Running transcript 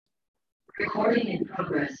Recording in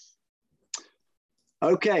progress.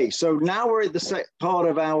 Okay, so now we're at the part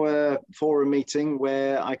of our forum meeting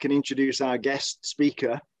where I can introduce our guest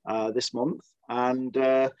speaker this month. And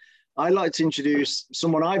I'd like to introduce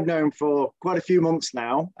someone I've known for quite a few months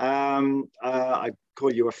now. I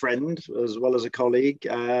call you a friend as well as a colleague,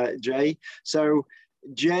 Jay. So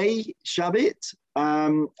Jay Shabit,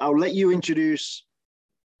 I'll let you introduce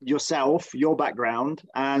yourself, your background,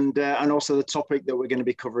 and also the topic that we're going to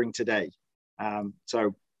be covering today.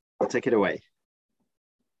 So I'll take it away.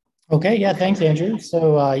 Okay, yeah, thanks, Andrew.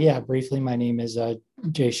 So briefly, my name is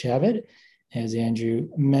Jay Shabit, as Andrew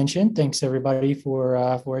mentioned. Thanks everybody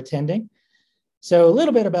for attending. So a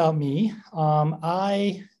little bit about me.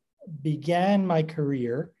 I began my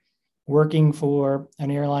career working for an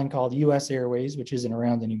airline called US Airways, which isn't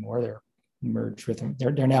around anymore. They're merged with them.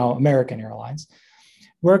 They're now American Airlines.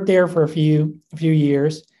 Worked there for a few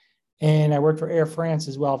years, and I worked for Air France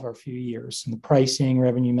as well for a few years in the pricing,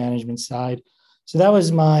 revenue management side. So that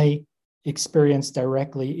was my experience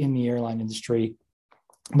directly in the airline industry.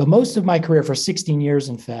 But most of my career, for 16 years,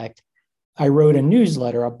 in fact, I wrote a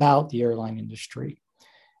newsletter about the airline industry.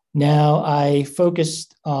 Now, I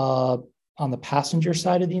focused on the passenger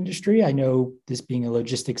side of the industry. I know, this being a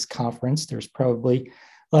logistics conference, there's probably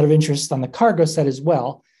a lot of interest on the cargo side as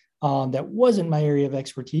well. That wasn't my area of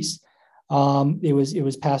expertise. It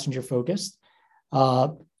was passenger focused.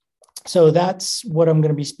 So that's what I'm going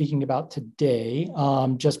to be speaking about today.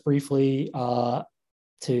 Just briefly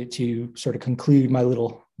to sort of conclude my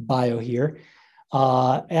little bio here.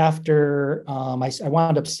 After I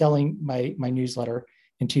wound up selling my newsletter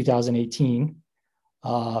in 2018,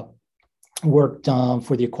 worked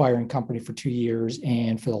for the acquiring company for 2 years.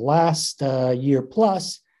 And for the last year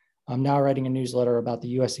plus, I'm now writing a newsletter about the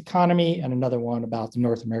US economy and another one about the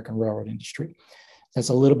North American railroad industry. That's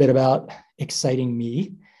a little bit about exciting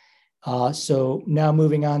me. So now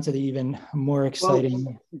moving on to the even more exciting.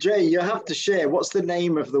 Well, Jay, you have to share. What's the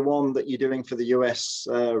name of the one that you're doing for the US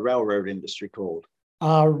railroad industry called?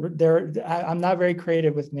 I'm not very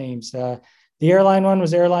creative with names. The airline one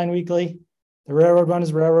was Airline Weekly. The railroad one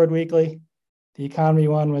is Railroad Weekly. The economy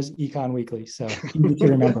one was Econ Weekly. So easy to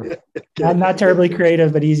remember. I'm not terribly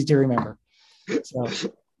creative, but easy to remember. So.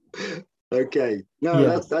 Okay. No,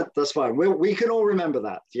 yeah. That's fine. We can all remember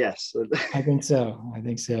that. Yes. I think so.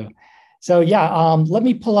 So let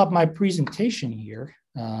me pull up my presentation here.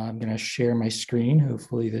 I'm going to share my screen.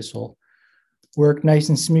 Hopefully this will work nice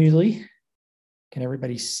and smoothly. Can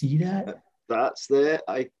everybody see that? That's there.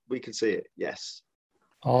 We can see it. Yes.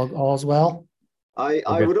 All's well.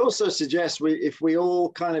 I would also suggest if we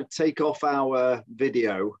all kind of take off our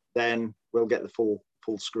video, then we'll get the full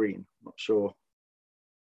screen. Not sure.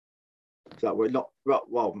 That we're not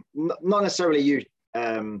necessarily you,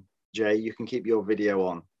 Jay. You can keep your video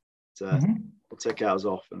on. We'll take ours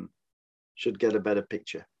off and should get a better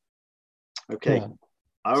picture. Okay. Yeah.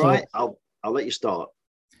 All right. I'll let you start.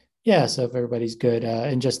 Yeah. So if everybody's good,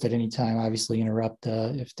 and just at any time, obviously interrupt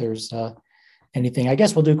if there's anything. I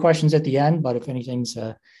guess we'll do questions at the end, but if anything's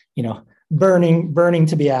burning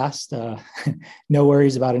to be asked, no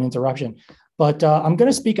worries about an interruption. But I'm going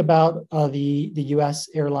to speak about the U.S.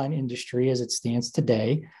 airline industry as it stands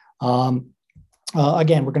today. Again,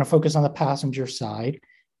 we're going to focus on the passenger side.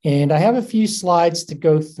 And I have a few slides to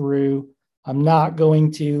go through. I'm not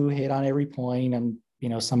going to hit on every point. And,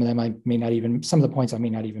 some of them some of the points I may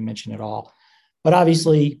not even mention at all. But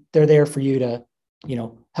obviously, they're there for you to,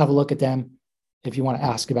 have a look at them. If you want to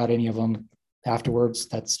ask about any of them afterwards,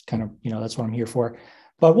 that's kind of, that's what I'm here for.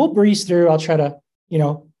 But we'll breeze through. I'll try to,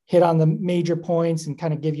 hit on the major points and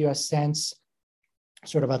kind of give you a sense,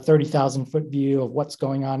 sort of a 30,000-foot view of what's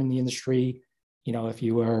going on in the industry. If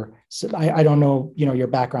you were, I don't know, your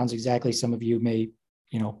backgrounds exactly. Some of you may,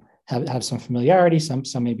 have some familiarity. Some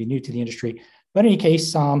may be new to the industry. But in any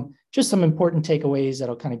case, just some important takeaways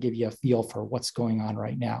that'll kind of give you a feel for what's going on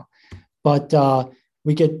right now. But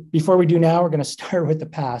before we do now, we're going to start with the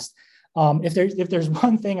past. If there's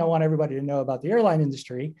one thing I want everybody to know about the airline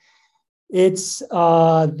industry, it's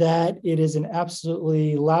that it is an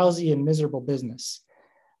absolutely lousy and miserable business,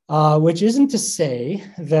 which isn't to say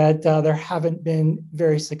that there haven't been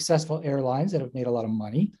very successful airlines that have made a lot of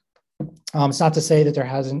money. It's not to say that there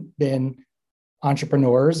hasn't been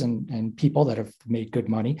entrepreneurs and people that have made good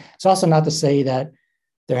money. It's also not to say that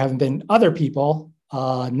there haven't been other people,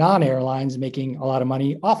 non-airlines, making a lot of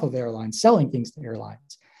money off of airlines, selling things to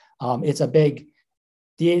airlines. The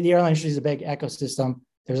airline industry is a big ecosystem.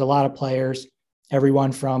 There's a lot of players,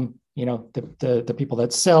 everyone from, the people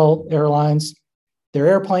that sell airlines, their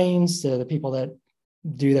airplanes, to the people that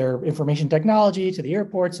do their information technology, to the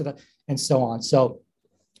airports, and so on. So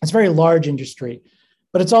It's a very large industry,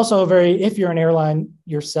 but it's also if you're an airline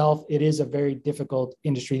yourself, it is a very difficult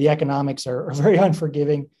industry. The economics are very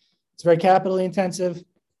unforgiving. It's very capitally intensive.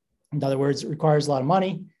 In other words, it requires a lot of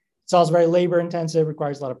money. It's also very labor intensive,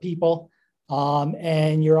 requires a lot of people.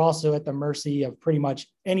 And you're also at the mercy of pretty much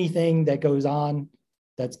anything that goes on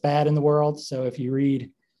that's bad in the world. So if you read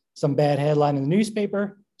some bad headline in the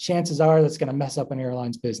newspaper, chances are that's going to mess up an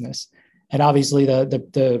airline's business. And obviously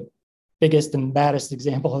the biggest and baddest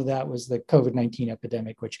example of that was the COVID-19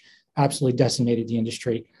 epidemic, which absolutely decimated the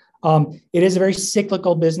industry. It is a very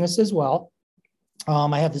cyclical business as well.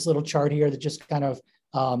 I have this little chart here that just kind of,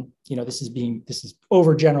 this is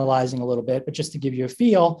overgeneralizing a little bit, but just to give you a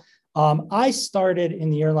feel, I started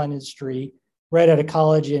in the airline industry right out of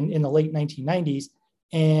college in the late 1990s,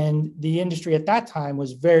 and the industry at that time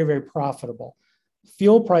was very, very profitable.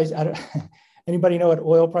 Fuel price, anybody know what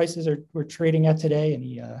oil prices we're trading at today?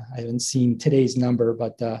 I haven't seen today's number,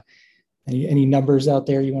 but any numbers out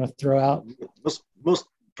there you want to throw out? Must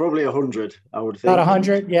probably 100, I would think. About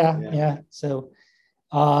 100, yeah. So,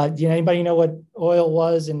 anybody know what oil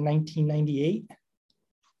was in 1998?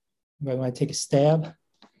 Anybody want to take a stab?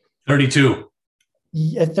 32.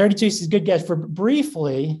 Yeah, 32 is a good guess. For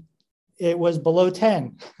briefly, it was below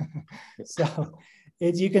 10. So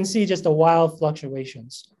you can see just the wild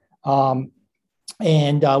fluctuations. And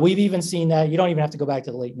we've even seen that. You don't even have to go back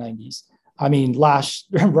to the late 90s. I mean,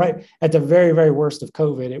 right at the very, very worst of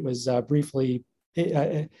COVID, it was briefly,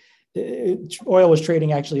 oil was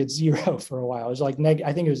trading actually at zero for a while. It was like,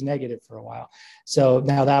 I think it was negative for a while. So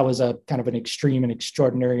now that was a kind of an extreme and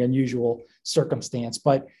extraordinary, unusual circumstance.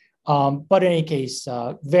 But in any case,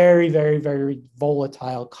 very, very, very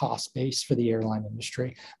volatile cost base for the airline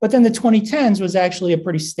industry. But then the 2010s was actually a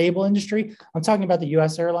pretty stable industry. I'm talking about the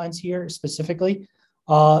U.S. airlines here specifically.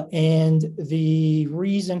 And the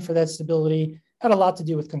reason for that stability had a lot to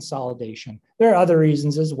do with consolidation. There are other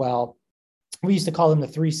reasons as well. We used to call them the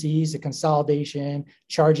 3 C's: the consolidation,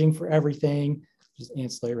 charging for everything, just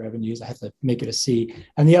ancillary revenues. I have to make it a C.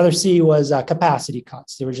 And the other C was capacity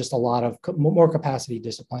cuts. There was just a lot of more capacity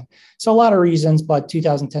discipline. So a lot of reasons, but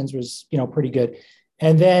 2010s was, pretty good.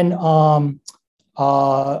 And then, of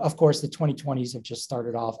course, the 2020s have just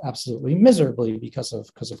started off absolutely miserably because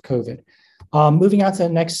of COVID. Moving on to the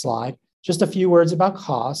next slide, just a few words about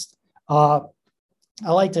cost.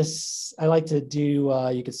 I like to do,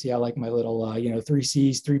 you can see I like my little, 3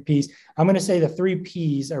 C's, 3 P's. I'm going to say the 3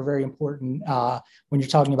 P's are very important when you're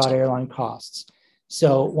talking about airline costs.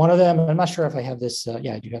 So one of them, I'm not sure if I have this.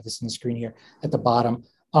 Yeah, I do have this on the screen here at the bottom.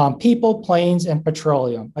 People, planes, and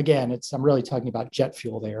petroleum. Again, I'm really talking about jet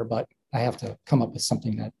fuel there, but I have to come up with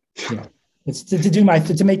something that, it's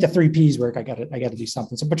to make the 3 P's work. I got to do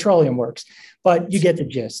something. So petroleum works, but you get the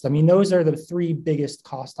gist. I mean, those are the 3 biggest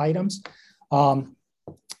cost items.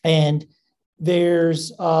 And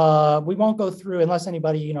there's, we won't go through unless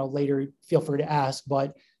anybody, later feel free to ask,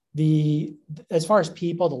 but as far as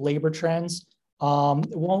people, the labor trends,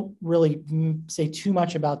 won't really say too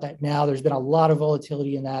much about that now. There's been a lot of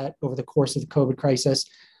volatility in that over the course of the COVID crisis.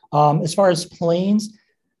 As far as planes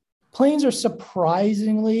are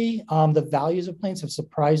surprisingly, the values of planes have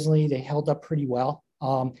they held up pretty well.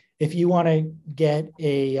 If you want to get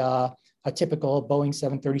a typical Boeing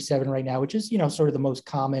 737 right now, which is, sort of the most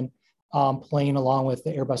common plane along with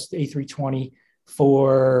the Airbus A320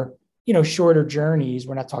 for, shorter journeys.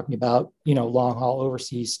 We're not talking about, long haul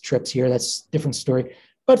overseas trips here. That's a different story.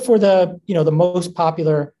 But for the, the most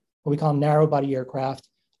popular, what we call narrow body aircraft,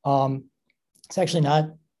 it's actually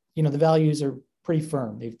not, the values are pretty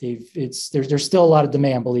firm. There's still a lot of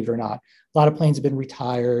demand, believe it or not. A lot of planes have been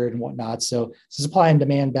retired and whatnot. So the supply and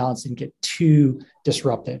demand balance didn't get too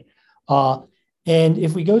disrupted. And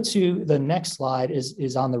if we go to the next slide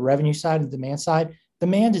is on the revenue side and the demand side.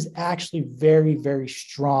 Demand is actually very, very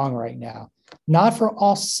strong right now, not for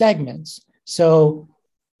all segments. So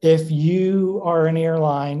if you are an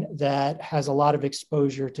airline that has a lot of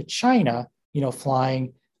exposure to China,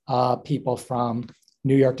 flying people from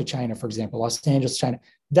New York to China, for example, Los Angeles, China,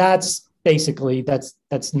 that's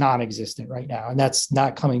non-existent right now. And that's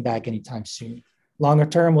not coming back anytime soon. Longer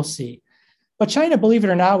term, we'll see. But China, believe it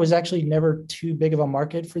or not, was actually never too big of a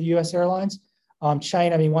market for the U.S. airlines.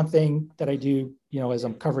 China, one thing that I do, as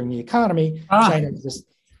I'm covering the economy, China is just.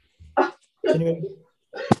 Anyway,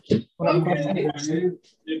 hold on. Let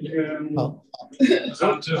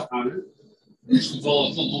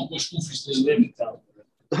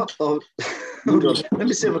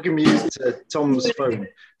me see if I can mute Tom's phone.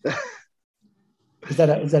 Is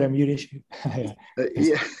that a mute issue? Yeah.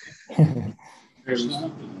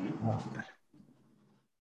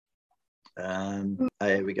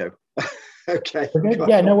 Here we go. Okay. We're good?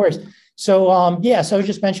 Yeah, no worries. So, so I was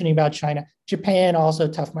just mentioning about China. Japan also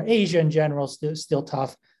tough. Asia in general still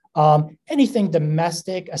tough. Anything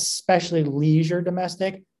domestic, especially leisure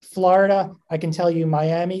domestic. Florida, I can tell you,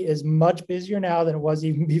 Miami is much busier now than it was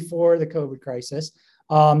even before the COVID crisis.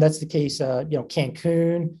 That's the case.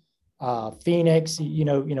 Cancun, Phoenix.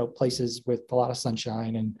 Places with a lot of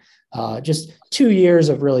sunshine and just 2 years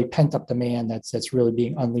of really pent up demand that's really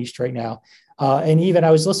being unleashed right now. And even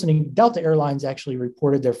I was listening, Delta Airlines actually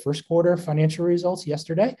reported their first quarter financial results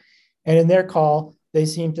yesterday. And in their call, they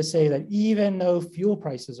seem to say that even though fuel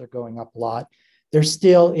prices are going up a lot, they're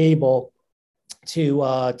still able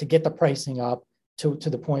to get the pricing up to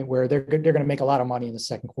the point where they're going to make a lot of money in the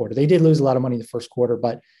second quarter. They did lose a lot of money in the first quarter,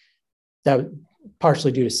 but that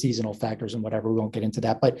partially due to seasonal factors and whatever. We won't get into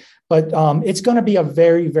that. But it's going to be a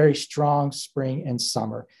very, very strong spring and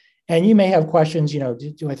summer. And you may have questions,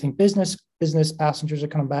 do I think business passengers are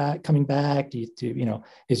coming back?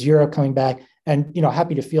 Is Europe coming back? And,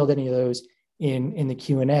 happy to field any of those in the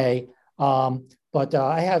Q&A. But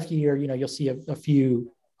I have here, you'll see a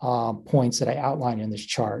few points that I outline in this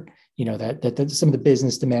chart, that some of the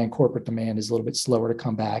business demand, corporate demand is a little bit slower to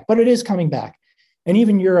come back, but it is coming back. And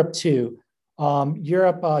even Europe too.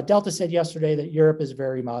 Europe, Delta said yesterday that Europe is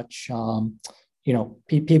very much,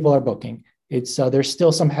 people are booking. There's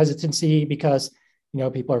still some hesitancy because,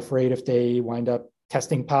 people are afraid if they wind up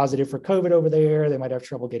testing positive for COVID over there, they might have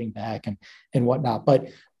trouble getting back and whatnot.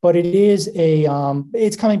 But it is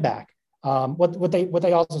it's coming back. What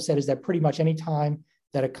they also said is that pretty much any time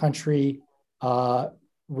that a country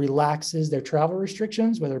relaxes their travel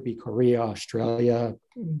restrictions, whether it be Korea, Australia,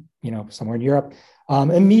 somewhere in Europe,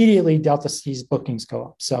 immediately Delta sees bookings go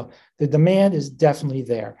up. So the demand is definitely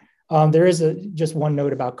there. There is just one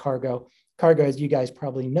note about cargo. Cargo, as you guys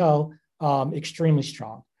probably know, extremely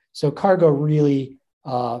strong. So cargo really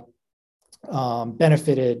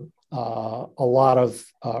benefited a lot of,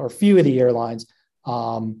 or few of the airlines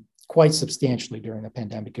quite substantially during the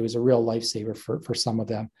pandemic. It was a real lifesaver for some of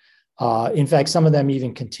them. In fact, some of them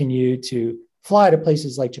even continue to fly to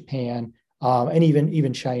places like Japan and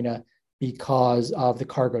even China because of the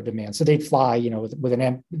cargo demand. So they'd fly, with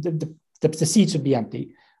the seats would be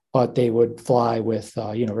empty, but they would fly with,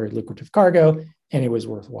 very lucrative cargo, and it was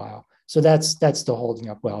worthwhile. So that's still holding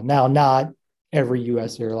up well. Now, not every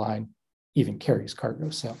U.S. airline even carries cargo,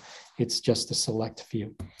 so it's just a select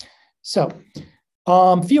few. So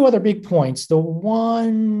a few other big points. The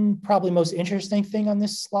one probably most interesting thing on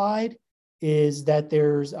this slide is that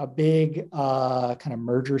there's a big kind of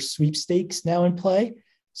merger sweepstakes now in play.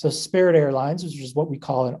 So Spirit Airlines, which is what we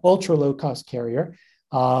call an ultra low cost carrier,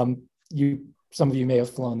 some of you may have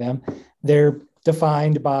flown them. They're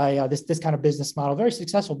defined by this kind of business model, very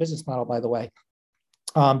successful business model, by the way,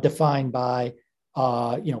 defined by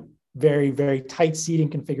very, very tight seating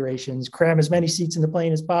configurations, cram as many seats in the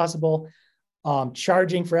plane as possible,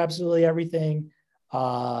 charging for absolutely everything,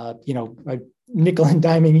 nickel and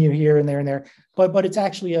diming you here and there, but it's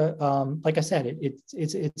actually like I said,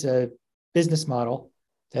 it's a business model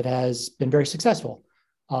that has been very successful.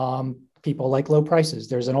 People like low prices.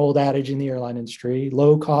 There's an old adage in the airline industry: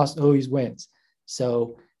 low cost always wins.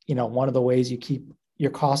 So one of the ways you keep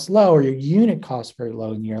your costs low, or your unit costs very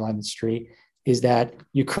low in the airline industry, is that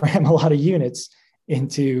you cram a lot of units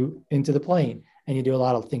into the plane. And you do a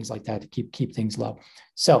lot of things like that to keep things low.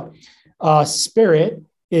 So Spirit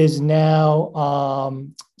is now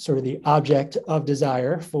sort of the object of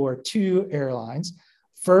desire for two airlines.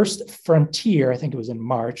 First, Frontier, I think it was in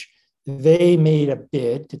March, they made a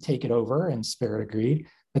bid to take it over, and Spirit agreed.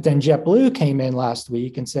 But then JetBlue came in last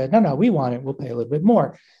week and said, no, we want it. We'll pay a little bit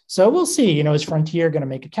more. So we'll see. Is Frontier going to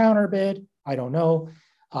make a counter bid? I don't know.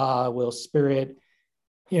 Will Spirit,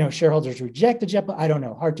 shareholders reject the JetBlue? I don't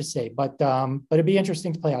know. Hard to say. But it'd be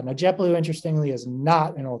interesting to play out. Now, JetBlue, interestingly, is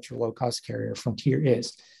not an ultra low cost carrier. Frontier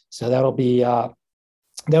is. So that'll be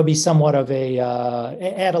somewhat of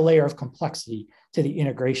add a layer of complexity to the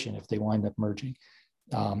integration if they wind up merging.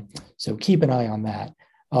 So keep an eye on that.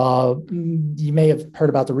 You may have heard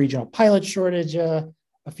about the regional pilot shortage, a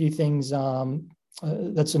few things.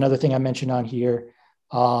 That's another thing I mentioned on here.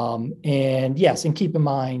 And yes, and keep in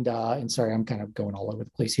mind, and sorry, I'm kind of going all over the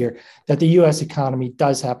place here, that the US economy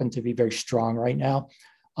does happen to be very strong right now,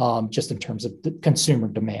 just in terms of the consumer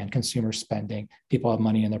demand, consumer spending. People have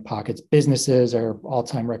money in their pockets. Businesses are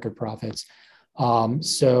all-time record profits.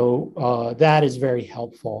 So that is very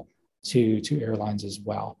helpful to airlines as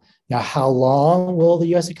well. Now, how long will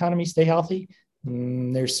the US economy stay healthy?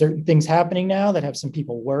 There's certain things happening now that have some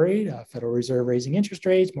people worried. Federal Reserve raising interest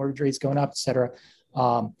rates, mortgage rates going up, et cetera.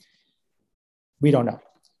 We don't know.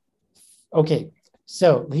 Okay,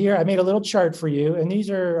 So here I made a little chart for you, and these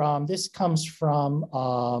are this comes from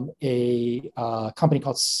a company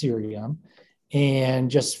called Cerium. And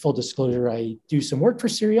just full disclosure, I do some work for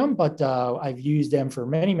Cerium, but I've used them for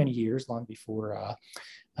many, many years, long before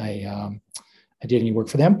I did any work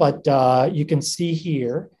for them. But you can see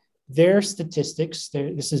here their statistics.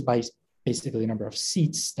 This is by basically the number of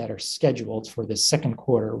seats that are scheduled for the second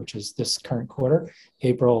quarter, which is this current quarter,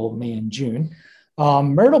 April, May, and June.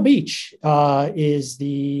 Myrtle Beach is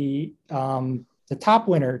the top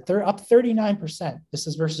winner. They're up 39%. This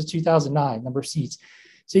is versus 2009 number of seats.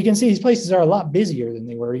 So you can see these places are a lot busier than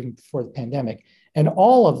they were even before the pandemic. And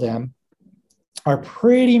all of them are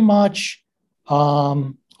pretty much,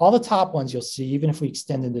 all the top ones you'll see, even if we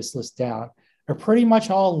extended this list down, are pretty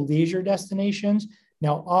much all leisure destinations.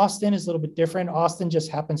 Now, Austin is a little bit different. Austin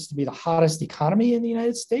just happens to be the hottest economy in the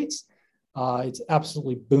United States. It's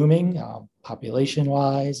absolutely booming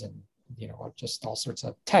population-wise, and just all sorts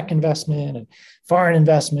of tech investment and foreign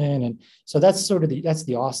investment. And so that's sort of that's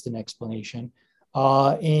the Austin explanation.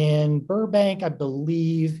 And Burbank, I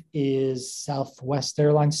believe, is Southwest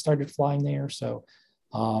Airlines started flying there. So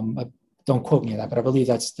don't quote me on that, but I believe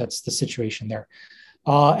that's the situation there.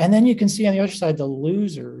 And then you can see on the other side, the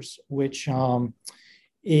losers, which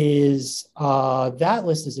is that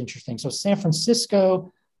list is interesting. So San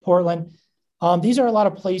Francisco, Portland, these are a lot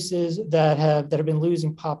of places that have been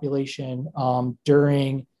losing population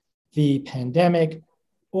during the pandemic,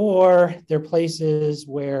 or they're places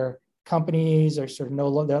where companies are sort of a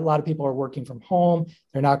lot of people are working from home.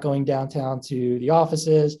 They're not going downtown to the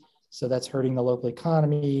offices. So that's hurting the local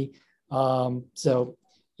economy. So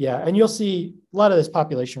yeah, and you'll see a lot of this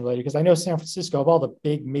population related, because I know San Francisco, of all the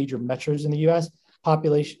big major metros in the US,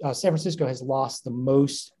 San Francisco has lost the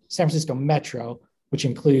most. San Francisco Metro, which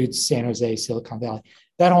includes San Jose, Silicon Valley,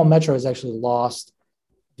 that whole metro has actually lost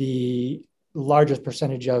the largest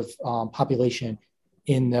percentage of population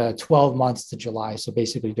in the 12 months to July. So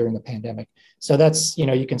basically during the pandemic. So that's,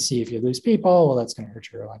 you can see if you lose people, well, that's going to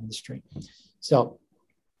hurt your airline industry. So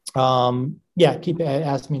yeah,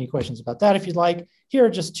 ask me any questions about that if you'd like. Here are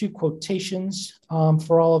just two quotations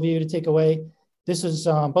for all of you to take away. This is,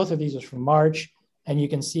 both of these are from March, and you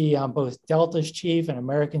can see both Delta's chief and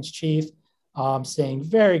American's chief saying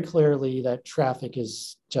very clearly that traffic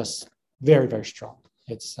is just very, very strong.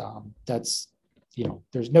 It's,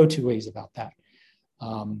 there's no two ways about that.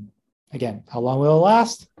 Again, how long will it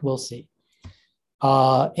last? We'll see.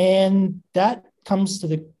 And that comes to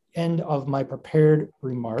the end of my prepared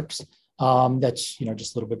remarks. That's,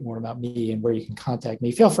 just a little bit more about me and where you can contact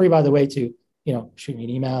me. Feel free, by the way, to, shoot me an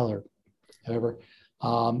email or whatever.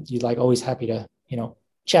 You'd like, always happy to,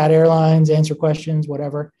 chat airlines, answer questions,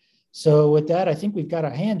 whatever. So with that, I think we've got a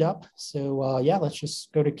hand up. So yeah, let's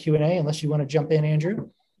just go to Q&A unless you want to jump in, Andrew.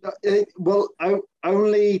 Well,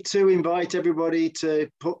 only to invite everybody to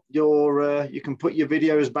put your, you can put your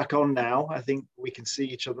videos back on now. I think we can see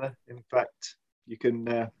each other. In fact, you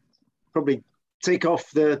can probably take off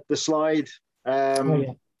the slide,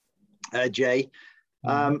 Jay.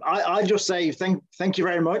 I just say thank you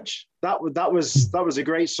very much. That was a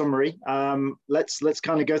great summary. Let's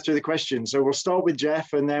kind of go through the questions. So we'll start with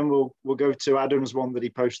Jeff, and then we'll go to Adam's one that he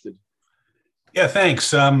posted. Yeah,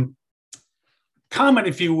 thanks. Comment,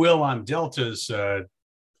 if you will, on Delta's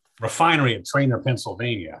refinery at Trainer,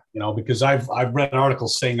 Pennsylvania. Because I've read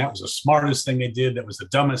articles saying that was the smartest thing they did, that was the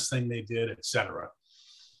dumbest thing they did, et cetera.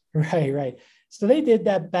 Right. So they did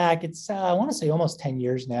that back. It's I want to say almost 10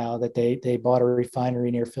 years now that they bought a refinery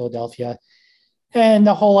near Philadelphia. And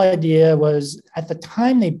the whole idea was, at the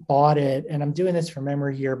time they bought it, and I'm doing this from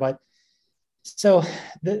memory here, but so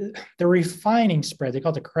the refining spread, they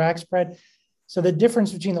call it the crack spread. So the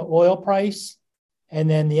difference between the oil price and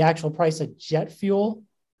then the actual price of jet fuel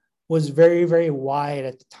was very, very wide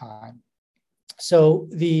at the time. So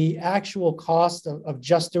the actual cost of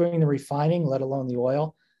just doing the refining, let alone the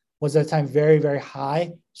oil, was at the time very, very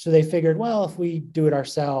high. So they figured, well, if we do it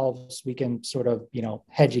ourselves, we can sort of,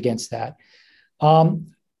 hedge against that.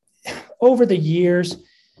 Over the years,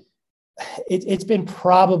 it's been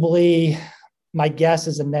probably, my guess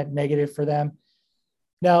is, a net negative for them.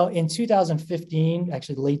 Now, in 2015,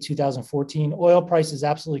 actually late 2014, oil prices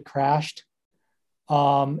absolutely crashed.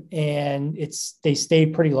 And they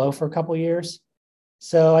stayed pretty low for a couple of years.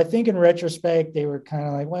 So I think in retrospect, they were kind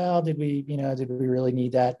of like, well, did we really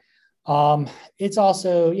need that? It's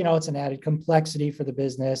also, it's an added complexity for the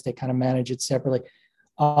business. They kind of manage it separately.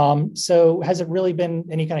 So has it really been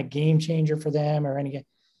any kind of game changer for them or any?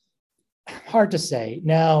 Hard to say.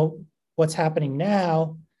 Now, what's happening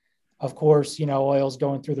now, of course, oil's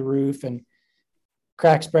going through the roof and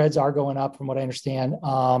crack spreads are going up from what I understand.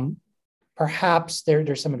 perhaps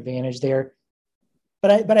there's some advantage there.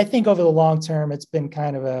 But I think over the long term, it's been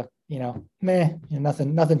kind of a, meh,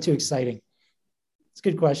 nothing too exciting. It's a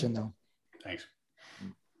good question though. Thanks.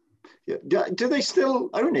 Yeah. Do they still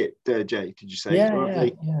own it, Jay? Did you say?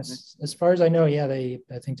 Yes. As far as I know, I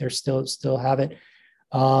think they're still have it.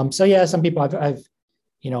 So yeah, some people I've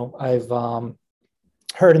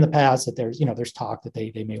heard in the past that there's talk that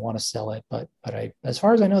they may want to sell it, but as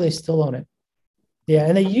far as I know, they still own it. Yeah,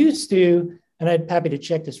 and they used to, and I'm happy to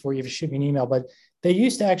check this for you if you shoot me an email, but they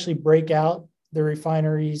used to actually break out the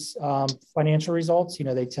refineries' financial results.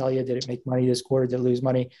 They tell you, did it make money this quarter, did it lose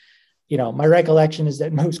money? My recollection is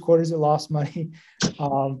that most quarters it lost money.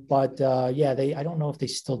 I don't know if they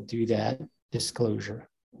still do that disclosure.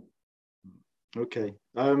 Okay.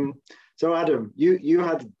 So Adam, you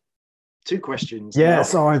had two questions. Yeah, now.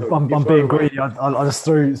 sorry, I'm being greedy. I just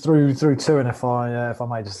threw two in if I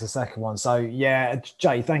made just the second one. So yeah,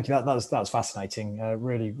 Jay, thank you. That's fascinating.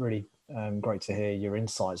 Really great to hear your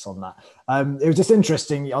insights on that. It was just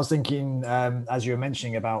interesting. I was thinking as you were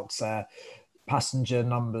mentioning about passenger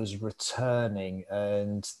numbers returning,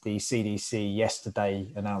 and the CDC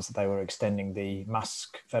yesterday announced that they were extending the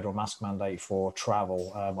federal mask mandate for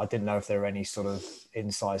travel. I didn't know if there were any sort of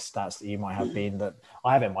inside stats that you might have been that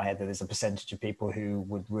I have in my head that there's a percentage of people who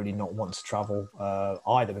would really not want to travel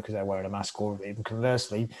either because they're wearing a mask, or even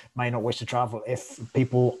conversely may not wish to travel if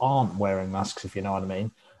people aren't wearing masks, if you know what I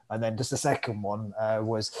mean. And then just the second one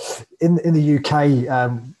was in the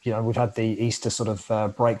UK, we've had the Easter sort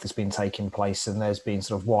of break that's been taking place, and there's been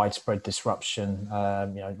sort of widespread disruption,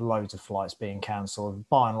 loads of flights being cancelled,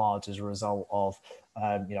 by and large as a result of,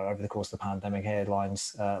 over the course of the pandemic,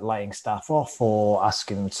 airlines laying staff off or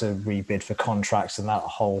asking them to rebid for contracts and that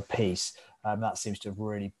whole piece. That seems to have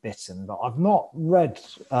really bitten, but I've not read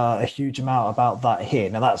a huge amount about that here.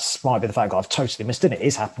 Now, that might be the fact that I've totally missed it. It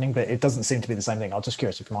is happening, but it doesn't seem to be the same thing. I'm just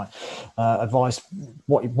curious if you might advise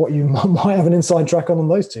what you might have an inside track on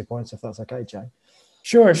those 2 points, if that's okay, Jay.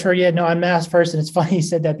 Sure. Yeah, no, on mask first. And it's funny you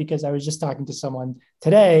said that because I was just talking to someone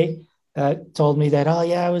today that told me that, oh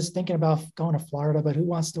yeah, I was thinking about going to Florida, but who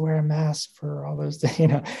wants to wear a mask for all those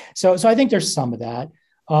things, So I think there's some of that.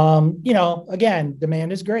 Again,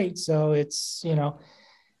 demand is great. So it's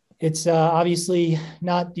obviously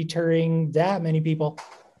not deterring that many people.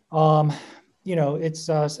 It's,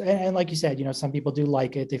 and like you said, some people do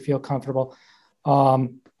like it. They feel comfortable. I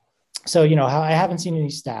haven't seen any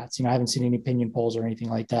stats, I haven't seen any opinion polls or anything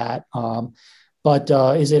like that. But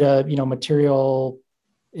is it a, material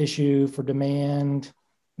issue for demand?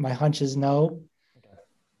 My hunch is no.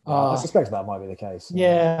 I suspect that might be the case.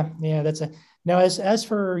 Yeah. That's as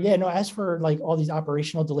for like all these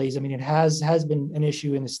operational delays, I mean, it has been an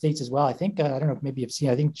issue in the States as well. I think, I don't know if maybe you've seen,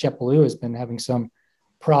 I think JetBlue has been having some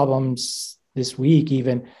problems this week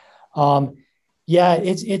even.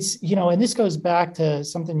 It's, and this goes back to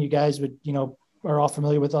something you guys would, are all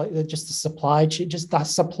familiar with, just the supply chain, just the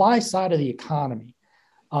supply side of the economy,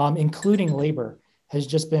 including labor, has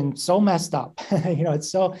just been so messed up.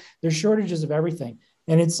 It's so, there's shortages of everything.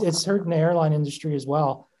 And it's hurting the airline industry as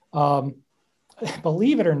well.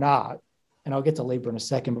 Believe it or not, and I'll get to labor in a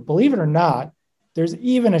second, but believe it or not, there's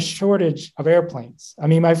even a shortage of airplanes. I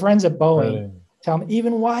mean, my friends at Boeing tell me,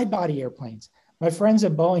 even wide body airplanes, my friends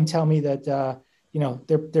at Boeing tell me that,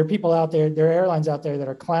 there are people out there, there are airlines out there that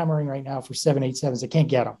are clamoring right now for 787s. They can't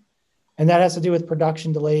get them. And that has to do with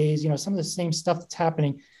production delays, some of the same stuff that's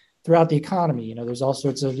happening throughout the economy. There's all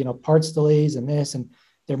sorts of, parts delays and this, and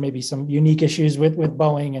there may be some unique issues with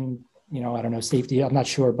Boeing and, I don't know, safety, I'm not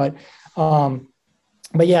sure, but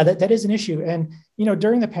yeah, that is an issue. And,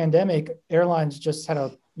 during the pandemic, airlines just had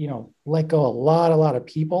to, let go a lot of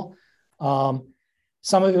people.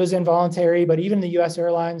 Some of it was involuntary, but even the U.S.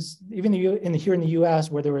 airlines, even here in the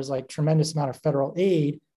U.S., where there was like tremendous amount of federal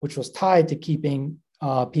aid, which was tied to keeping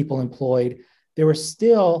people employed, there were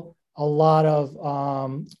still a lot of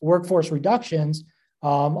workforce reductions.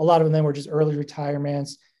 A lot of them were just early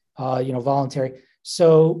retirements, voluntary.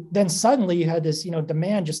 So then suddenly you had this,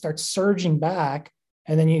 demand just starts surging back.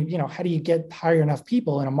 And then how do you hire enough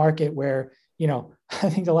people in a market where, I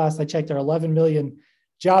think the last I checked, there are 11 million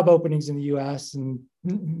job openings in the U.S. and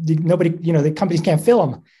nobody, the companies can't fill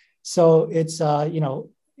them. So it's,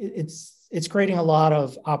 it's creating a lot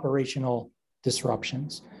of operational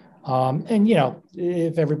disruptions. And,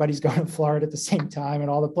 if everybody's going to Florida at the same time and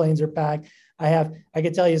all the planes are packed, I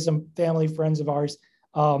can tell you some family friends of ours,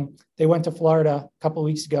 they went to Florida a couple of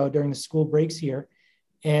weeks ago during the school breaks here,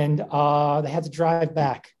 and they had to drive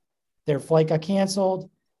back. Their flight got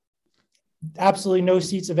canceled. Absolutely no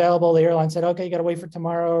seats available. The airline said, okay, you got to wait for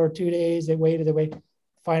tomorrow or 2 days. They waited.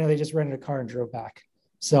 Finally, they just rented a car and drove back.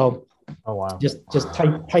 So Oh, wow. Just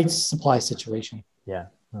tight supply situation. Yeah.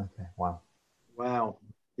 Okay. Wow. Wow.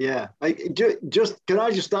 Yeah. Can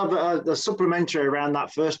I just have a supplementary around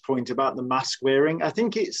that first point about the mask wearing? I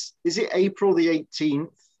think is it April the 18th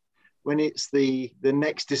when it's the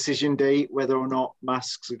next decision date whether or not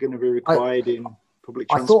masks are going to be required in public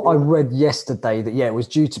transport? I thought I read yesterday that, it was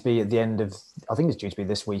due to be at the end of, I think it's due to be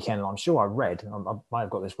this weekend. I'm sure I read, I might have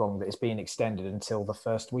got this wrong, that it's being extended until the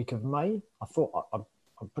first week of May. I thought, I'm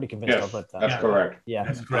pretty convinced Yes, I've read that. that's correct. Yeah.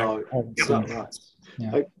 That's correct.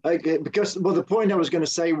 Because the point I was going to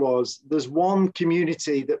say was there's one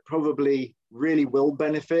community that probably really will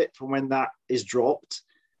benefit from when that is dropped.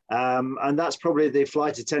 And that's probably the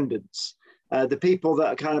flight attendants, the people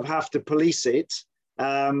that kind of have to police it.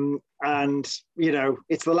 And,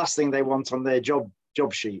 it's the last thing they want on their job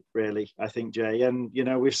sheet, really, I think, Jay. And,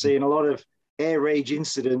 we've seen a lot of air rage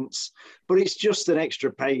incidents, but it's just an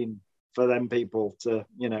extra pain for them people to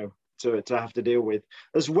have to deal with,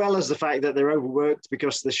 as well as the fact that they're overworked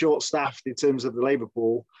because they're short-staffed in terms of the labour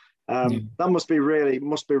pool. That must be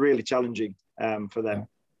really challenging for them.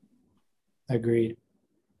 Agreed.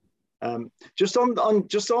 Just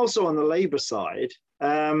also on the labour side.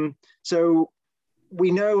 So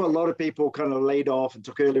we know a lot of people kind of laid off and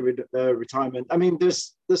took early retirement. I mean,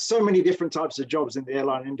 there's so many different types of jobs in the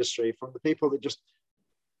airline industry, from the people that just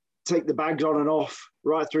take the bags on and off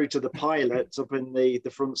right through to the pilots up in the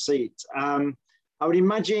front seat. I would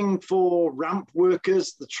imagine for ramp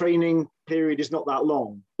workers, the training period is not that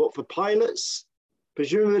long, but for pilots,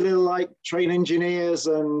 presumably like train engineers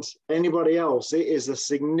and anybody else, it is a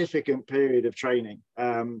significant period of training.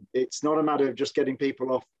 It's not a matter of just getting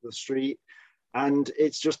people off the street, and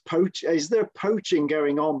it's just is there poaching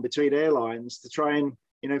going on between airlines to try and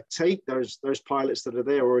take those pilots that are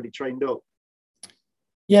there already trained up?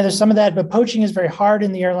 Yeah, there's some of that, but poaching is very hard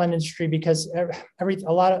in the airline industry because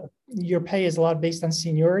a lot of your pay is a lot based on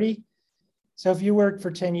seniority. So if you work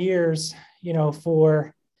for 10 years,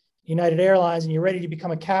 for United Airlines and you're ready to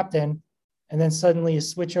become a captain, and then suddenly you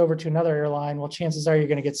switch over to another airline, well, chances are you're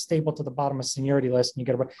going to get stapled to the bottom of seniority list,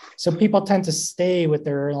 and so people tend to stay with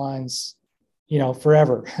their airlines,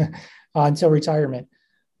 forever until retirement.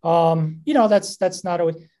 That's not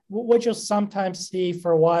always. What you'll sometimes see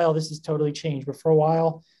for a while, this has totally changed, but for a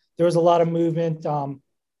while, there was a lot of movement.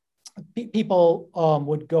 People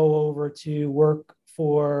would go over to work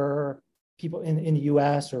for people in the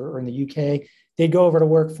US or in the UK. They'd go over to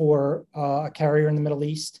work for a carrier in the Middle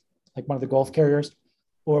East, like one of the Gulf carriers,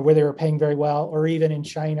 or where they were paying very well, or even in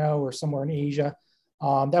China or somewhere in Asia.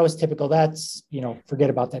 That was typical. That's, forget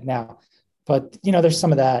about that now. But, there's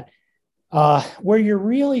some of that. Where you're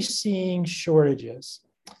really seeing shortages.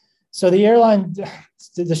 So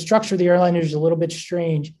the structure of the airline is a little bit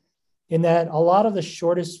strange in that a lot of the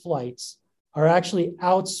shortest flights are actually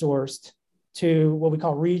outsourced to what we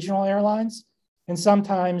call regional airlines. And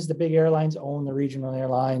sometimes the big airlines own the regional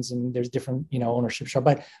airlines, and there's different, ownership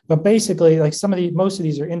structure. But basically, like most of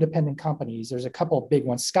these are independent companies. There's a couple of big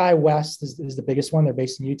ones. SkyWest is the biggest one. They're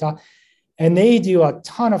based in Utah. And they do a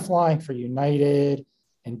ton of flying for United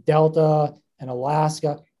and Delta and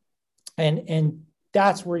Alaska. And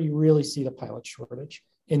that's where you really see the pilot shortage,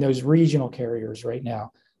 in those regional carriers right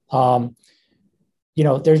now.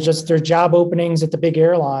 There's job openings at the big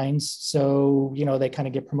airlines. So, they kind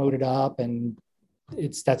of get promoted up, and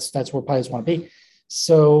that's where pilots want to be.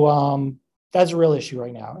 So that's a real issue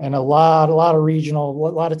right now. And a lot of regional,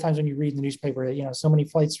 a lot of times when you read in the newspaper, so many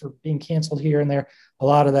flights are being canceled here and there. A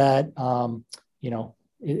lot of that,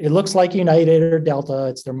 it looks like United or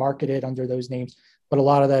Delta. They're marketed under those names. But a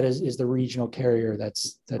lot of that is the regional carrier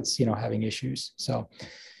that's having issues. So,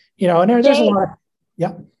 and there's a lot.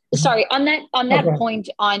 Yeah. Sorry, on that point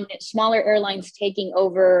on smaller airlines taking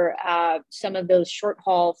over some of those short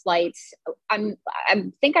haul flights, I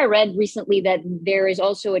think I read recently that there is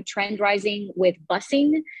also a trend rising with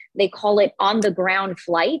busing. They call it on the ground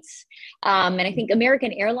flights. And I think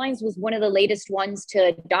American Airlines was one of the latest ones to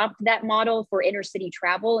adopt that model for intercity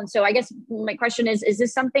travel. And so I guess my question is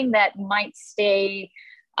this something that might stay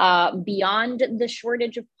beyond the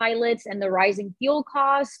shortage of pilots and the rising fuel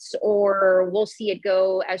costs, or we'll see it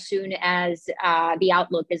go as soon as the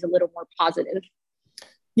outlook is a little more positive?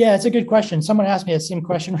 Yeah, it's a good question. Someone asked me the same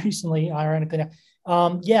question recently, ironically.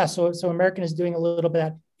 So American is doing a little bit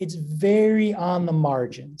of that. It's very on the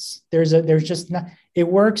margins. There's just not, it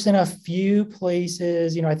works in a few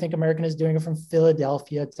places. I think American is doing it from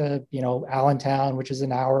Philadelphia to, Allentown, which is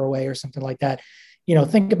an hour away or something like that.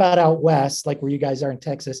 Think about out west, like where you guys are in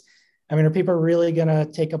Texas. I mean, are people really going to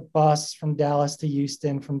take a bus from Dallas to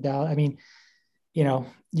Houston, from Dallas? I mean,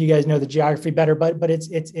 you guys know the geography better, but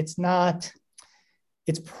it's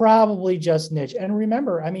it's probably just niche. And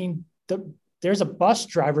remember, I mean, there's a bus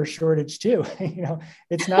driver shortage too.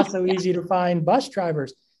 It's not so easy to find bus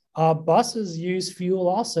drivers. Buses use fuel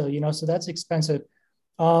also, so that's expensive.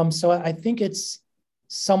 So I think it's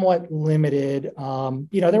somewhat limited.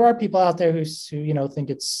 There are people out there who think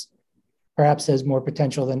it's perhaps has more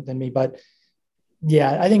potential than me, but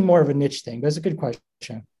yeah, I think more of a niche thing. But it's a good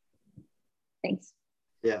question. Thanks.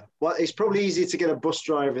 Yeah, well, it's probably easier to get a bus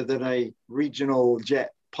driver than a regional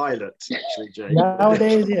jet pilot, actually, Jay.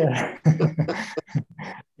 Nowadays, yeah.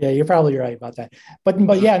 Yeah, you're probably right about that. But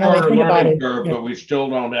yeah, no, I think about it. But we still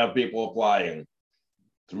don't have people applying.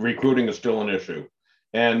 Recruiting is still an issue.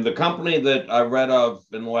 And the company that I read of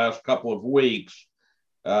in the last couple of weeks,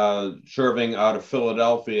 serving out of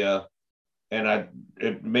Philadelphia, and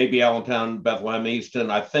it may be Allentown, Bethlehem,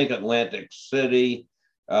 Easton, I think Atlantic City.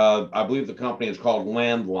 I believe the company is called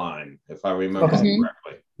Landline, if I remember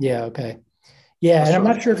correctly. Yeah, okay. Yeah, and I'm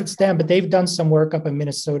not sure if it's them, but they've done some work up in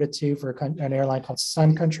Minnesota too for an airline called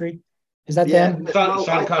Sun Country. Is that them?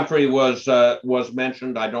 Sun Country was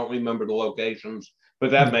mentioned. I don't remember the locations,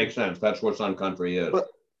 but that makes sense. That's what Sun Country is.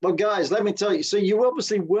 But guys, let me tell you, so you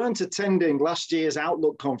obviously weren't attending last year's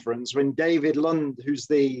Outlook conference when David Lund, who's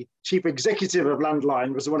the chief executive of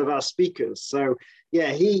Landline, was one of our speakers. So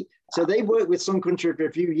yeah, so they worked with Sun Country for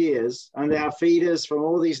a few years, and they have feeders from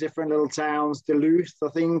all these different little towns, Duluth, I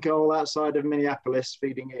think, all outside of Minneapolis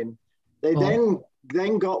feeding in. They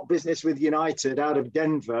then got business with United out of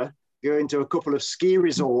Denver, going to a couple of ski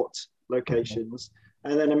resort locations.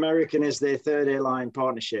 And then American is their third airline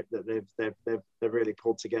partnership that they've really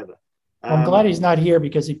pulled together. I'm glad he's not here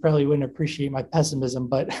because he probably wouldn't appreciate my pessimism,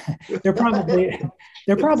 but there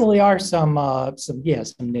probably are some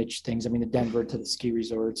niche things. I mean, the Denver to the ski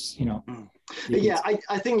resorts, Yeah,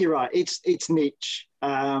 I think you're right. It's niche.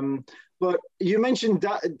 But you mentioned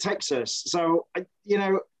Texas. So,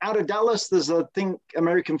 out of Dallas, there's, I think,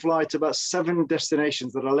 American fly to about 7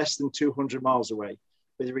 destinations that are less than 200 miles away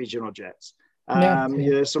with regional jets.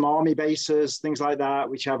 Some army bases, things like that,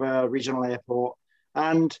 which have a regional airport.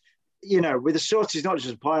 And, with the shortage, not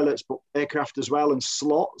just pilots, but aircraft as well, and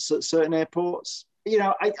slots at certain airports,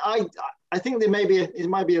 I think it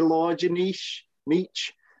might be a larger niche,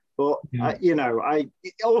 but,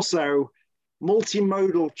 also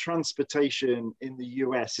multimodal transportation in the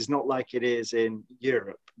US is not like it is in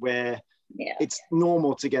Europe, where it's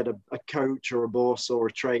normal to get a coach or a bus or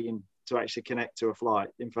a train to actually connect to a flight.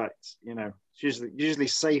 In fact, it's usually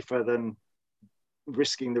safer than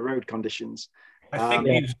risking the road conditions.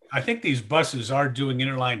 I think these buses are doing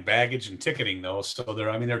interline baggage and ticketing though, so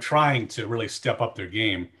they're trying to really step up their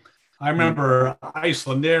game. I remember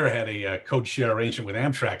Icelandair had a code share arrangement with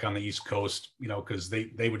Amtrak on the East Coast, because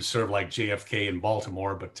they would serve like JFK in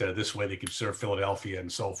Baltimore, but this way they could serve Philadelphia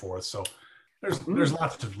and so forth. So there's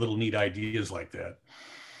lots of little neat ideas like that.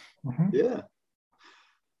 Yeah.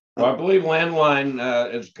 Well, I believe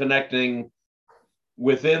Landline is connecting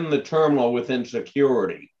within the terminal, within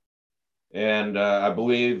security. And I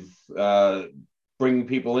believe bringing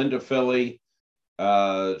people into Philly,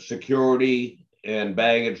 security and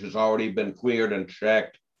baggage has already been cleared and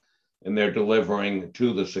checked, and they're delivering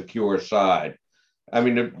to the secure side. I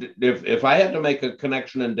mean, if I had to make a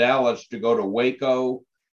connection in Dallas to go to Waco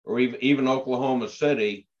or even Oklahoma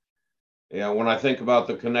City, when I think about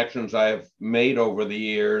the connections I've made over the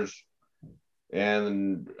years,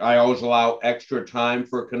 and I always allow extra time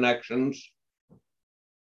for connections.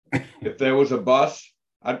 If there was a bus,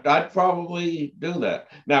 I'd probably do that.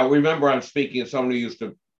 Now, remember, I'm speaking as someone who used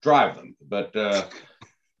to drive them, but part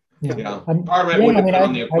of it would depend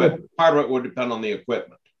on the equipment. Part of it would depend on the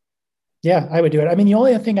equipment. Yeah, I would do it. I mean, the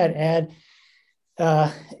only thing I'd add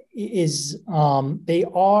is they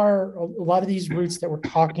are a lot of these routes that we're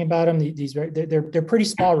talking about them. They're pretty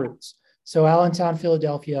small routes. So Allentown,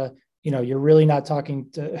 Philadelphia, you're really not talking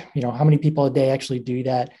to, how many people a day actually do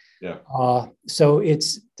that. Yeah. So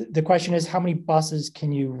the question is, how many buses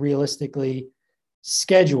can you realistically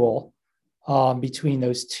schedule between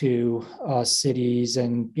those two cities?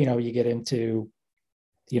 And, you get into,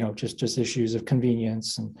 just issues of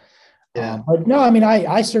convenience. And but no, I mean,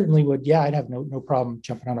 I certainly would. Yeah, I'd have no problem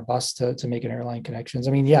jumping on a bus to make an airline connections.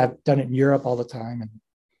 I mean, yeah, I've done it in Europe all the time and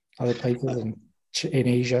other places and in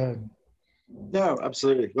Asia. No,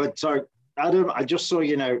 absolutely. But sorry, Adam, I just saw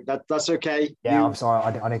that's okay. Yeah, I'm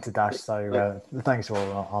sorry, I need to dash. So thanks all.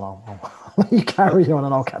 I'll let you carry on,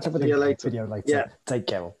 and I'll catch up with you video later. Yeah. Take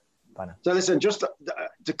care. Bye now. So listen, just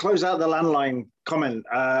to close out the landline comment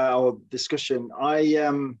or discussion,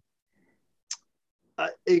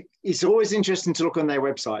 it's always interesting to look on their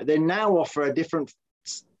website. They now offer a different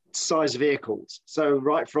size vehicles. So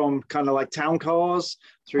right from kind of like town cars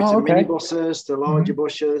through to okay. minibuses to larger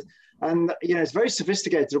buses. And, it's very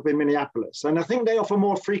sophisticated up in Minneapolis. And I think they offer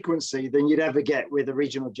more frequency than you'd ever get with a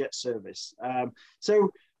regional jet service.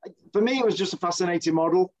 So for me, it was just a fascinating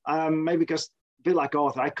model. Maybe because, a bit like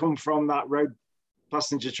Arthur, I come from that road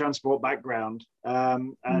passenger transport background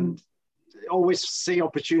and always see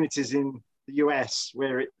opportunities in the US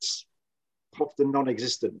where it's often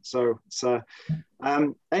non-existent. So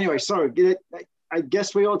anyway, sorry. I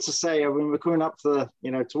guess we ought to say when we're coming up to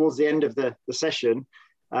towards the end of the session.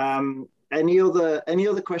 Any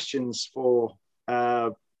other questions for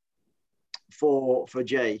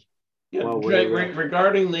Jay? Yeah, Jay,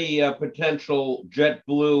 regarding the potential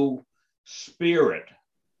JetBlue Spirit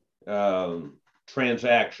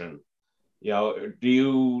transaction, do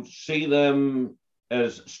you see them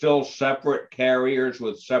as still separate carriers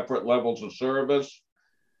with separate levels of service?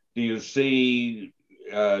 Do you see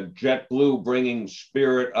JetBlue bringing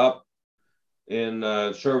Spirit up in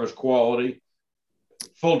service quality?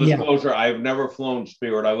 Full disclosure, I've never flown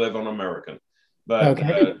Spirit. I live on American. But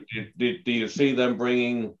do you see them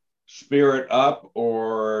bringing Spirit up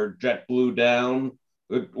or JetBlue down?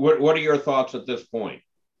 What are your thoughts at this point?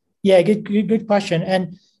 Yeah, good question.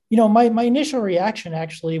 And, my initial reaction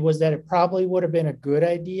actually was that it probably would have been a good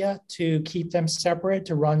idea to keep them separate,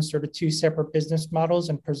 to run sort of two separate business models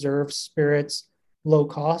and preserve Spirit's low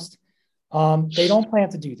cost. They don't plan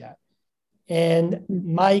to do that. And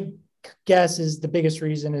my guess is the biggest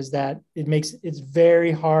reason is that it's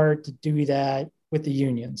very hard to do that with the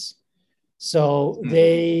unions. So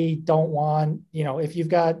they don't want, if you've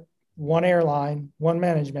got one airline, one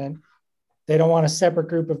management, they don't want a separate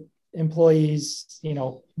group of employees,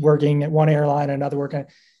 working at one airline, another working.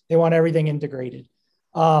 They want everything integrated.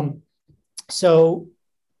 So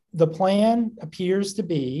the plan appears to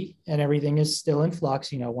be, and everything is still in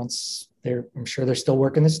flux, I'm sure they're still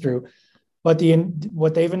working this through. But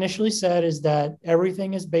what they've initially said is that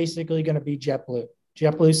everything is basically going to be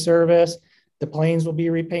JetBlue service. The planes will be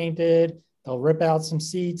repainted. They'll rip out some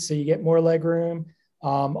seats so you get more leg room.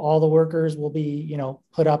 All the workers will be,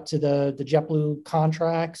 put up to the JetBlue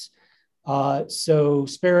contracts. So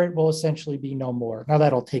Spirit will essentially be no more. Now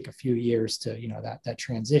that'll take a few years to, that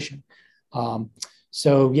transition.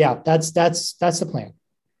 So yeah, that's the plan.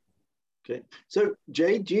 Okay. So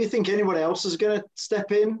Jay, do you think anyone else is going to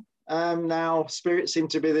step in? Now Spirit seem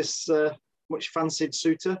to be this much fancied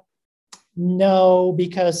suitor. No,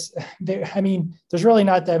 because there's really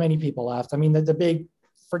not that many people left. The big,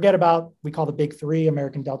 forget about, we call the big three,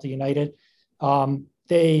 American, Delta, United.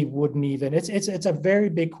 They wouldn't even, it's a very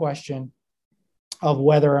big question of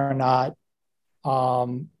whether or not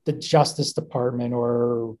the Justice Department,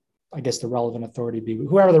 or I guess the relevant authority,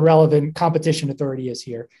 whoever the relevant competition authority is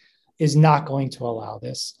here, is not going to allow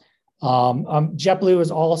this. JetBlue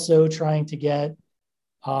is also trying to get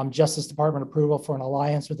Justice Department approval for an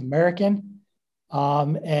alliance with American.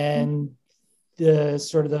 And the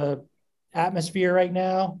sort of the atmosphere right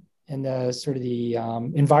now and the sort of the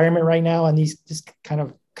environment right now on this kind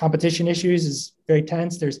of competition issues is very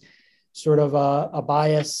tense. There's sort of a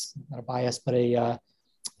bias, not a bias, but a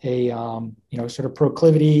sort of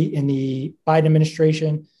proclivity in the Biden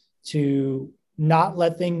administration to not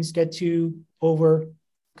let things get too over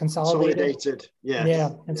consolidated.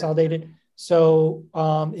 Consolidated. Yeah. So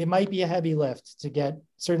it might be a heavy lift to get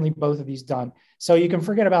certainly both of these done. So you can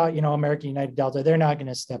forget about, American, United, Delta. They're not going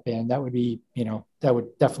to step in. That would be, that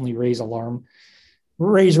would definitely raise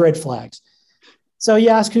red flags. So you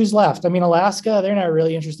ask who's left. Alaska, they're not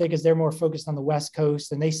really interested because they're more focused on the West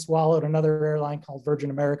Coast, and they swallowed another airline called Virgin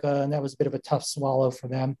America, and that was a bit of a tough swallow for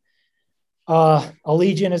them.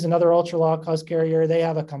 Allegiant is another ultra low cost carrier. They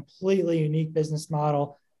have a completely unique business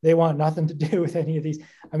model. They want nothing to do with any of these.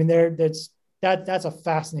 That's a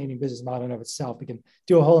fascinating business model in of itself. We can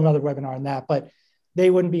do a whole another webinar on that, but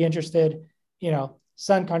they wouldn't be interested.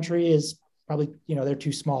 Sun Country is probably, they're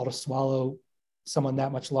too small to swallow someone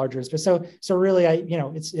that much larger. So really,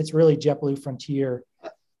 it's really JetBlue Frontier.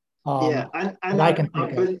 I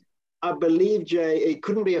believe, Jay, it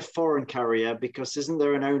couldn't be a foreign carrier because isn't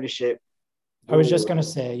there an ownership? I was just going to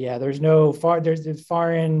say, yeah, there's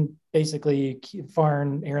foreign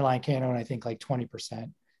airline can't own, I think, like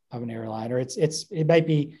 20% of an airline, or it might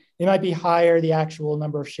be higher, the actual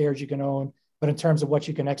number of shares you can own, but in terms of what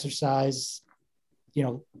you can exercise,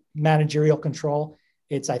 managerial control,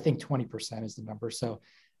 it's, I think 20% is the number. So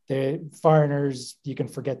the foreigners, you can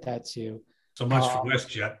forget that too. So much for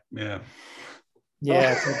WestJet. Yeah.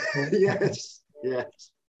 Yeah. Yes.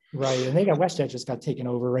 Right. And they got WestJet just got taken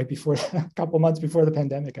over right before, a couple months before the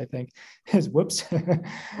pandemic, I think. Whoops.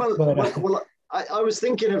 Well, I was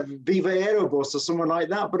thinking of Viva Aerobus or someone like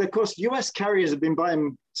that, but of course, US carriers have been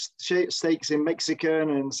buying stakes in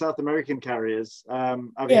Mexican and South American carriers,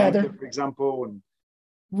 Avianca, for example. And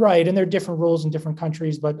right, and there are different rules in different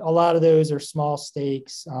countries, but a lot of those are small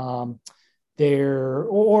stakes.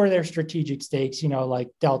 They're strategic stakes. Like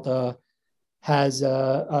Delta has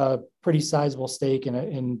a pretty sizable stake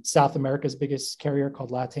in South America's biggest carrier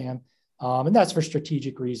called LATAM, and that's for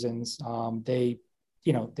strategic reasons.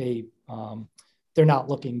 They're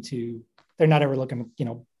not ever looking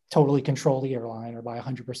to, totally control the airline or buy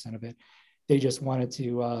 100% of it. They just wanted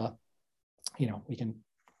to, we can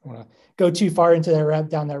want to go too far into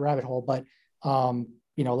down that rabbit hole, but,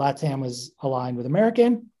 LATAM was aligned with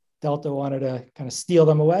American. Delta wanted to kind of steal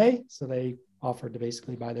them away. So they offered to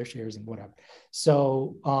basically buy their shares and whatever.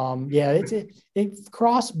 So it's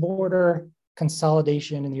cross-border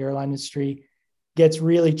consolidation in the airline industry gets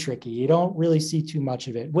really tricky. You don't really see too much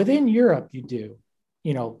of it. Within Europe, you do,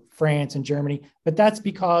 France and Germany, but that's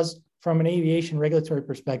because from an aviation regulatory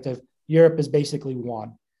perspective, Europe is basically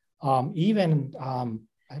one. I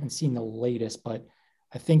haven't seen the latest, but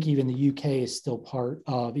I think even the UK is still part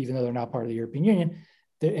of, even though they're not part of the European Union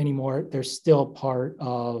anymore, they're still part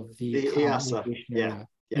of the EASA.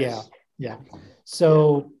 Yeah.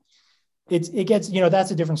 So it gets,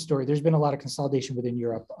 that's a different story. There's been a lot of consolidation within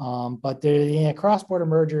Europe, but the cross-border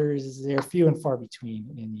mergers, they're few and far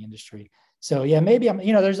between in the industry. So maybe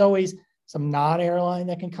there's always some non-airline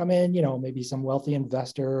that can come in, maybe some wealthy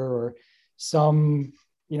investor or some,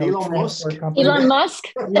 Elon Musk. Elon Musk.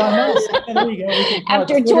 There you go.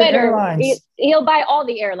 After Twitter, he'll buy all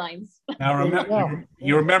the airlines. Now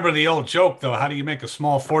you remember the old joke though. How do you make a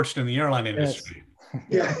small fortune in the airline industry?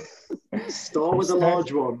 Yes. Start with a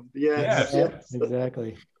large one. Yes.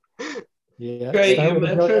 Exactly. Yeah. Okay,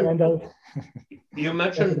 you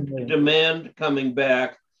mentioned demand coming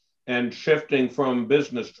back and shifting from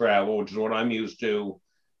business travel, which is what I'm used to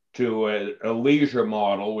a leisure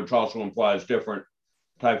model, which also implies different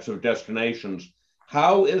types of destinations.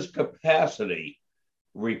 How is capacity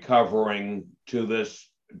recovering to this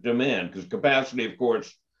demand? Because capacity, of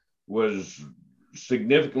course, was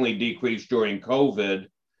significantly decreased during COVID,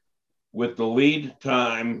 with the lead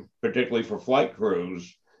time, particularly for flight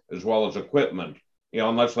crews, as well as equipment,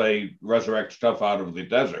 unless they resurrect stuff out of the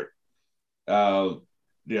desert.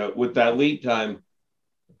 With that lead time,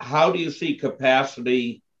 how do you see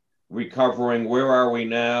capacity recovering? Where are we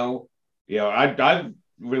now? I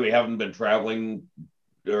really haven't been traveling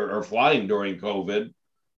or flying during COVID,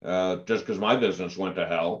 just because my business went to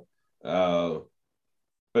hell.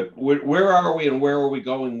 But where are we and where are we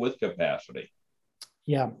going with capacity?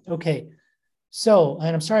 Yeah. Okay. So, and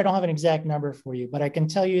I'm sorry, I don't have an exact number for you, but I can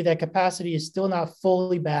tell you that capacity is still not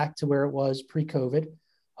fully back to where it was pre-COVID.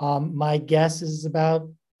 My guess is about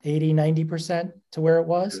 80, 90% to where it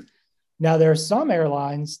was. Now, there are some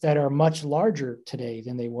airlines that are much larger today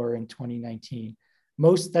than they were in 2019.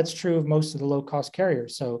 That's true of most of the low-cost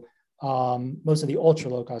carriers. So most of the ultra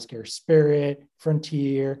low-cost carriers, Spirit,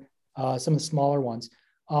 Frontier, some of the smaller ones.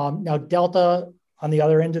 Now, Delta, on the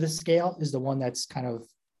other end of the scale, is the one that's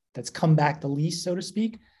come back the least, so to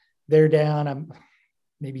speak. They're down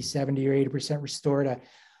maybe 70 or 80% restored.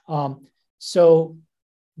 So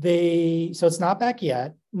it's not back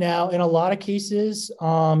yet. Now, in a lot of cases,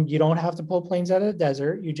 you don't have to pull planes out of the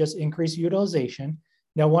desert. You just increase utilization.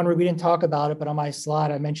 Now, we didn't talk about it, but on my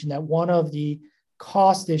slide, I mentioned that one of the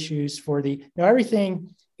cost issues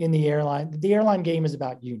everything in the airline game is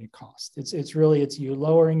about unit cost. It's you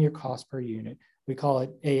lowering your cost per unit. We call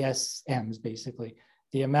it ASMs, basically.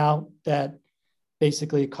 The amount that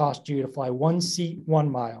basically cost you to fly one seat,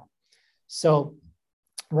 1 mile. So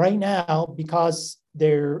right now, because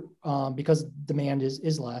demand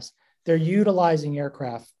is less, they're utilizing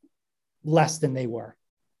aircraft less than they were.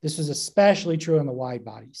 This was especially true in the wide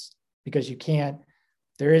bodies because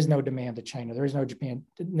there is no demand to China. There is no demand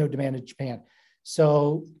to Japan.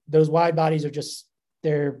 So those wide bodies are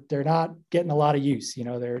they're not getting a lot of use.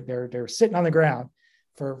 They're sitting on the ground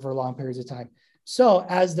for long periods of time. So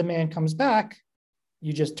as demand comes back,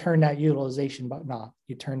 you just turn that utilization button on.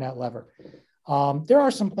 You turn that lever. There are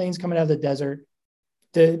some planes coming out of the desert.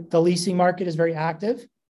 The leasing market is very active.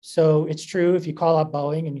 So it's true if you call up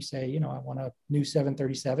Boeing and you say, I want a new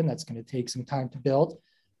 737, that's going to take some time to build.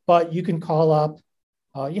 But you can call up,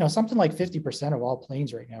 something like 50% of all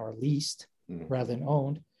planes right now are leased rather than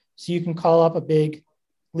owned. So you can call up a big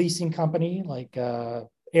leasing company like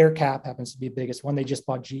AirCap happens to be the biggest one. They just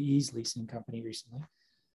bought GE's leasing company recently,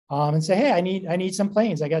 and say, hey, I need some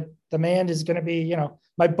planes. I got demand is going to be,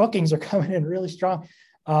 my bookings are coming in really strong.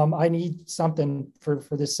 I need something for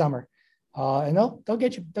this summer, and they'll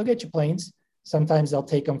get you planes. Sometimes they'll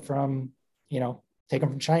take them from, take them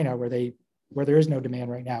from China where there is no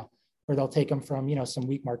demand right now, or they'll take them from, some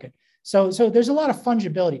weak market. So there's a lot of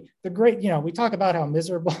fungibility. The great, we talk about how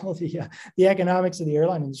miserable the economics of the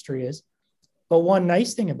airline industry is, but one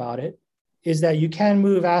nice thing about it is that you can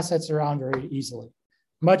move assets around very easily,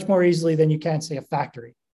 much more easily than you can, say, a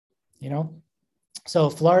factory. So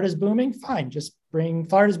Florida's booming, fine. Just bring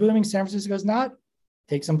Florida's booming, San Francisco's not.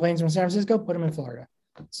 Take some planes from San Francisco, put them in Florida.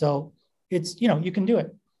 So it's, you can do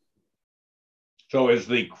it. So is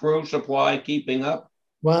the crew supply keeping up?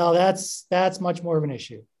 Well, that's much more of an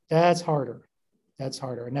issue. That's harder. And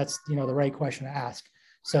that's, the right question to ask.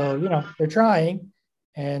 So, they're trying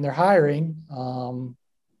and they're hiring,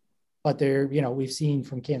 but they're, we've seen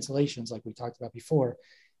from cancellations, like we talked about before,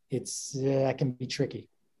 that can be tricky.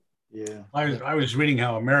 Yeah. I was reading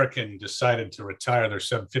how American decided to retire their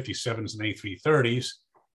 757s and A330s,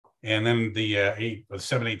 and then the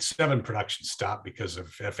 787 production stopped because of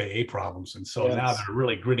FAA problems. And so now they're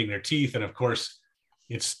really gritting their teeth. And of course,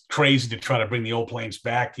 it's crazy to try to bring the old planes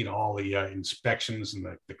back, all the inspections and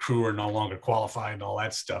the crew are no longer qualified and all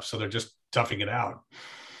that stuff. So they're just toughing it out.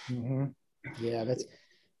 Mm-hmm. Yeah,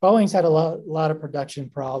 Boeing's had a lot of production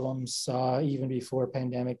problems even before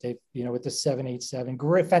pandemic. They, with the 787,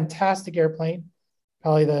 great, fantastic airplane,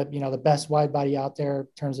 probably the best wide body out there in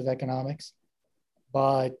terms of economics.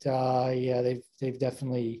 But they've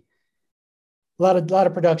definitely a lot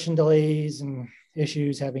of production delays and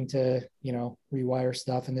issues, having to rewire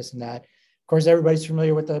stuff and this and that. Of course, everybody's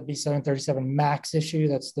familiar with the B737 MAX issue.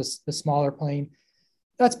 That's the smaller plane.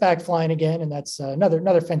 That's back flying again, and that's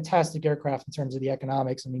another fantastic aircraft in terms of the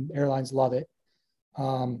economics. I mean, airlines love it.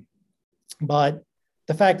 But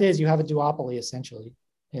the fact is, you have a duopoly essentially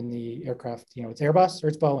in the aircraft. It's Airbus or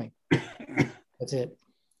it's Boeing. That's it.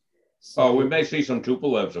 So, we may see some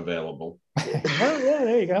Tupolevs available. Oh, yeah,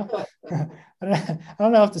 there you go. I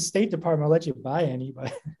don't know if the State Department will let you buy any,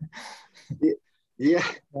 but yeah.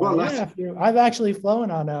 Well, I've actually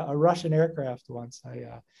flown on a Russian aircraft once.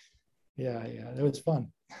 Yeah, it was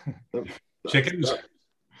fun. Chickens?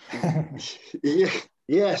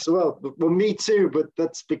 Yes, well, me too, but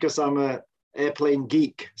that's because I'm a airplane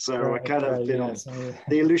geek. So I kind of, the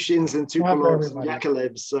Ilyushins and Tupolovs and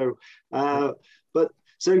Yakovlevs. So,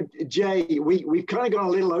 so Jay, we've kind of gone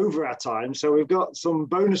a little over our time. So we've got some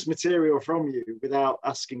bonus material from you without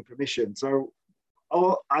asking permission. So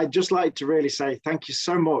I'd just like to really say thank you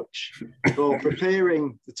so much for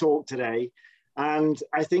preparing the talk today. And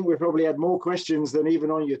I think we probably had more questions than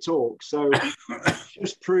even on your talk. So it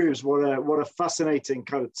just proves what a fascinating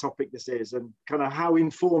kind of topic this is, and kind of how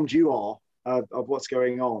informed you are of what's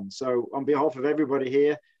going on. So on behalf of everybody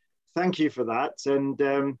here, thank you for that.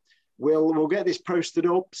 And we'll get this posted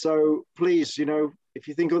up. So please, if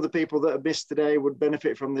you think other people that have missed today would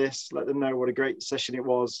benefit from this, let them know what a great session it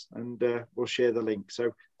was, and we'll share the link.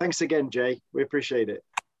 So thanks again, Jay. We appreciate it.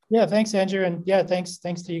 Yeah, thanks, Andrew. And yeah, thanks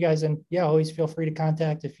to you guys. And yeah, always feel free to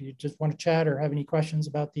contact if you just want to chat or have any questions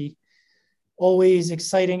about the always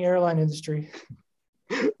exciting airline industry.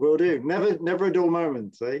 Will do. Never a dull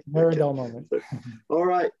moment, eh? Never a dull moment. All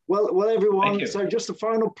right. Well, everyone. So just a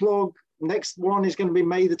final plug. Next one is going to be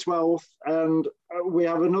May the 12th. And we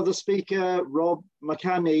have another speaker, Rob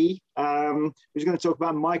McCanney, who's going to talk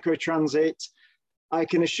about microtransit. I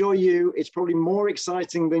can assure you it's probably more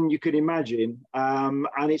exciting than you could imagine, and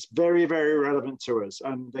it's very, very relevant to us.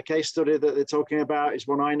 And the case study that they're talking about is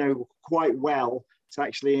one I know quite well. It's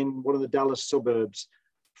actually in one of the Dallas suburbs.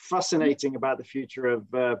 Fascinating about the future of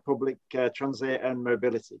public transit and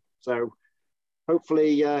mobility. So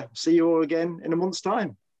hopefully see you all again in a month's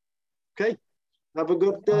time. Okay, have a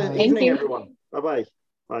good evening, everyone. Bye-bye.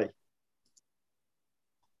 Bye.